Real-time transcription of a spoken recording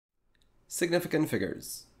Significant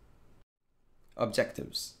figures.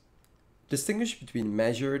 Objectives. Distinguish between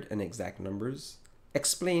measured and exact numbers.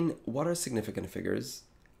 Explain what are significant figures.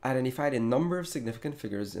 Identify the number of significant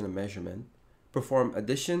figures in a measurement. Perform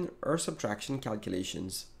addition or subtraction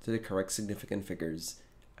calculations to the correct significant figures.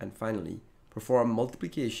 And finally, perform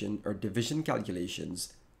multiplication or division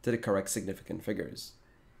calculations to the correct significant figures.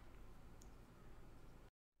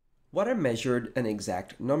 What are measured and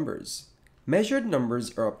exact numbers? Measured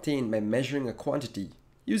numbers are obtained by measuring a quantity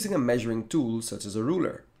using a measuring tool such as a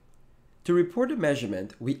ruler. To report a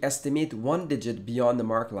measurement, we estimate one digit beyond the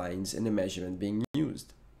mark lines in the measurement being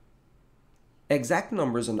used. Exact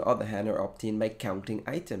numbers, on the other hand, are obtained by counting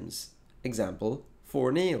items. Example,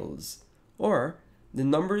 4 nails. Or the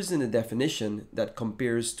numbers in the definition that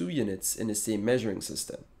compares two units in the same measuring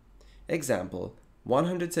system. Example,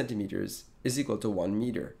 100 centimeters is equal to 1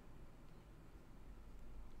 meter.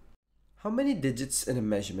 How many digits in a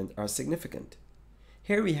measurement are significant?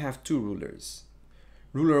 Here we have two rulers.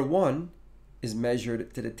 Ruler 1 is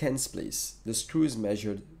measured to the tens place. The screw is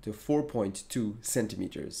measured to 4.2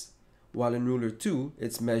 centimeters. While in ruler 2,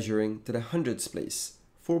 it's measuring to the hundredths place,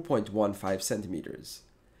 4.15 centimeters.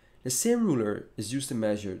 The same ruler is used to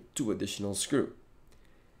measure two additional screws.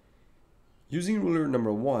 Using ruler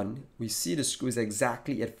number 1, we see the screw is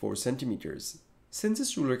exactly at 4 centimeters. Since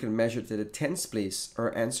this ruler can measure to the tens place,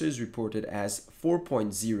 our answer is reported as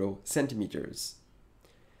 4.0 centimeters.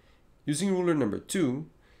 Using ruler number 2,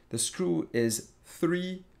 the screw is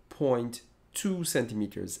 3.2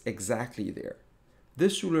 centimeters exactly there.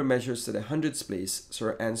 This ruler measures to the hundredths place, so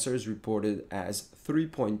our answer is reported as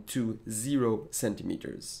 3.20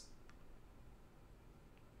 centimeters.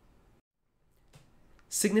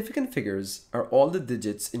 Significant figures are all the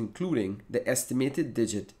digits including the estimated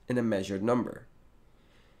digit in a measured number.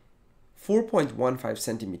 4.15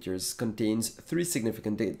 centimeters contains 3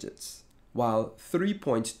 significant digits, while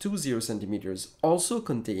 3.20 centimeters also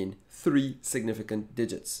contain 3 significant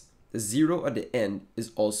digits. The 0 at the end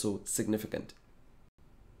is also significant.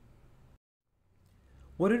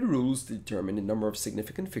 What are the rules to determine the number of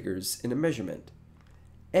significant figures in a measurement?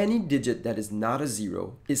 Any digit that is not a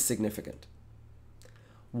 0 is significant.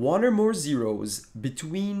 One or more zeros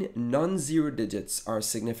between non-zero digits are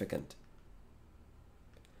significant.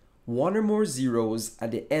 One or more zeros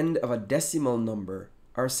at the end of a decimal number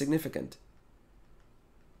are significant.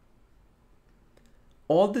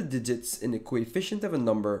 All the digits in the coefficient of a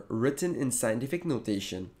number written in scientific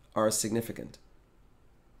notation are significant.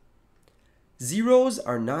 Zeros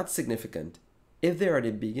are not significant if they are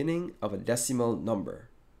the beginning of a decimal number.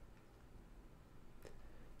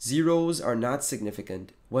 Zeros are not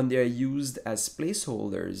significant when they are used as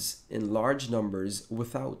placeholders in large numbers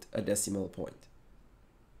without a decimal point.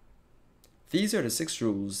 These are the 6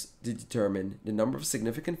 rules to determine the number of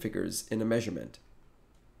significant figures in a measurement.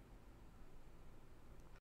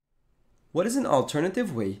 What is an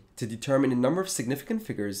alternative way to determine the number of significant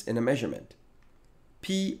figures in a measurement?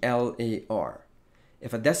 PLAR.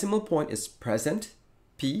 If a decimal point is present,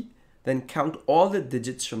 P, then count all the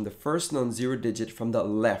digits from the first non-zero digit from the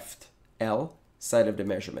left, L, side of the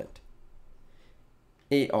measurement.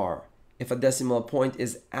 AR. If a decimal point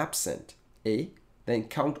is absent, A, then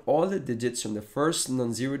count all the digits from the first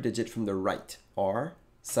non-zero digit from the right, R,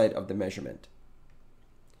 side of the measurement.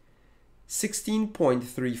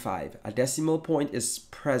 16.35. A decimal point is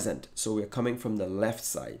present, so we're coming from the left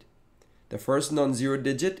side. The first non-zero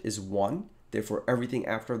digit is 1, therefore everything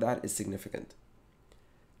after that is significant.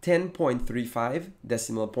 10.35.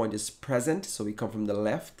 Decimal point is present, so we come from the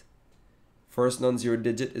left. First non-zero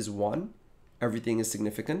digit is 1, everything is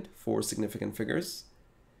significant, 4 significant figures.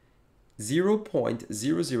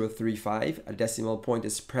 0.0035, a decimal point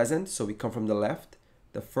is present, so we come from the left.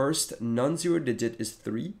 The first non-zero digit is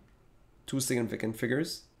 3, 2 significant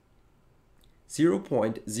figures.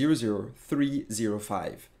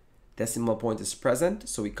 0.00305, decimal point is present,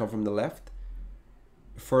 so we come from the left.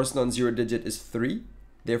 The first non-zero digit is 3,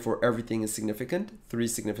 therefore everything is significant, 3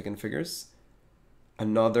 significant figures.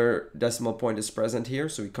 Another decimal point is present here,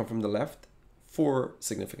 so we come from the left, 4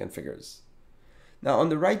 significant figures. Now on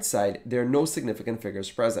the right side, there are no significant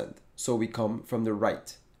figures present, so we come from the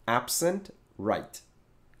right. Absent, right.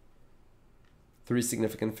 3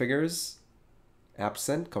 significant figures,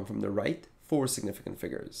 absent, come from the right, 4 significant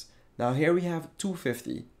figures. Now here we have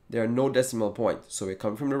 250. There are no decimal points, so we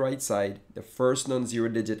come from the right side. The first non-zero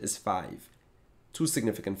digit is 5. 2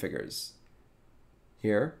 significant figures.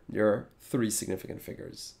 Here, there are 3 significant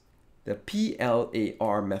figures. The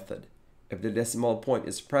PLAR method. If the decimal point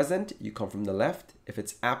is present, you come from the left. If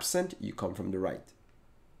it's absent, you come from the right.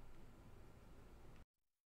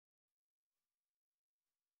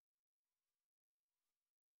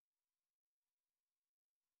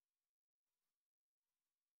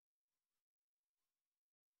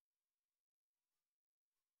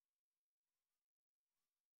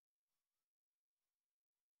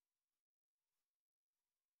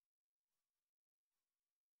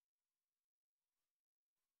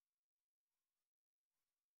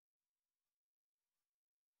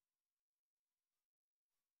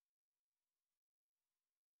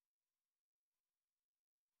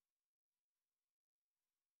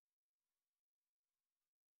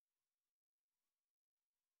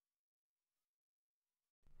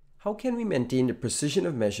 How can we maintain the precision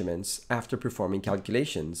of measurements after performing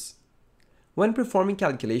calculations? When performing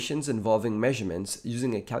calculations involving measurements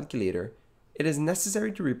using a calculator, it is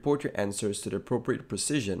necessary to report your answers to the appropriate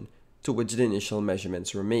precision to which the initial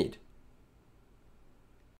measurements were made.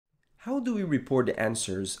 How do we report the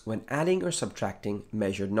answers when adding or subtracting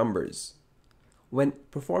measured numbers? When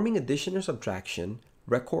performing addition or subtraction,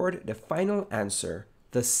 record the final answer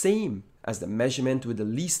the same as the measurement with the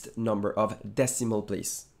least number of decimal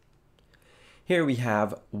place. Here we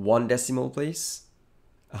have 1 decimal place,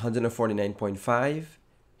 149.5.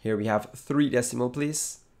 Here we have 3 decimal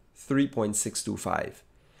place, 3.625.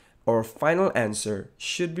 Our final answer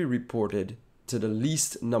should be reported to the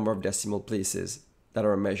least number of decimal places that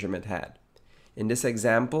our measurement had. In this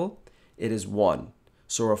example, it is 1.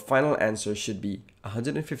 So our final answer should be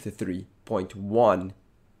 153.1,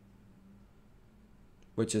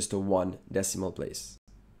 which is to 1 decimal place.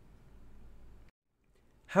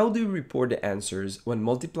 How do we report the answers when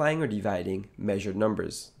multiplying or dividing measured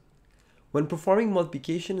numbers? When performing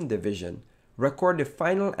multiplication and division, record the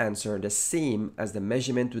final answer the same as the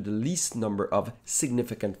measurement with the least number of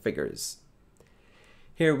significant figures.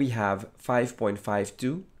 Here we have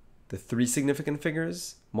 5.52, the 3 significant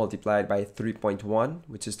figures, multiplied by 3.1,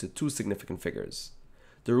 which is the 2 significant figures.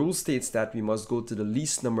 The rule states that we must go to the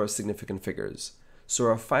least number of significant figures, so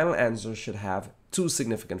our final answer should have 2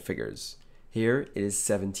 significant figures. Here it is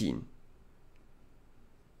 17.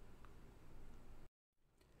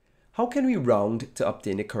 How can we round to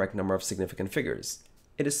obtain the correct number of significant figures?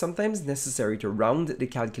 It is sometimes necessary to round the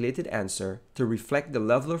calculated answer to reflect the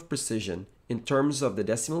level of precision in terms of the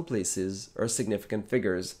decimal places or significant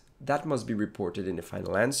figures that must be reported in the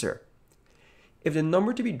final answer. If the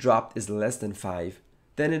number to be dropped is less than 5,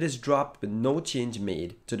 then it is dropped with no change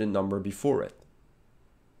made to the number before it.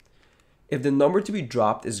 If the number to be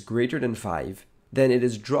dropped is greater than 5, then it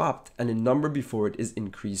is dropped and the number before it is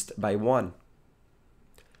increased by 1.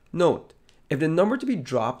 Note, if the number to be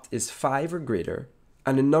dropped is 5 or greater,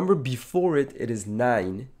 and the number before it is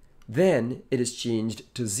 9, then it is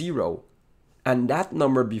changed to 0, and that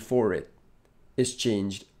number before it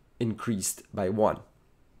is increased by 1.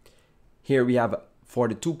 Here we have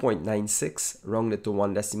 42.96 rounded to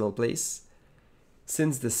 1 decimal place.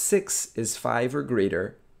 Since the 6 is 5 or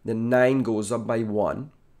greater, the 9 goes up by 1.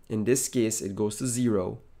 In this case, it goes to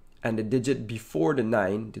 0, and the digit before the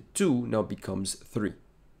 9, the 2, now becomes 3.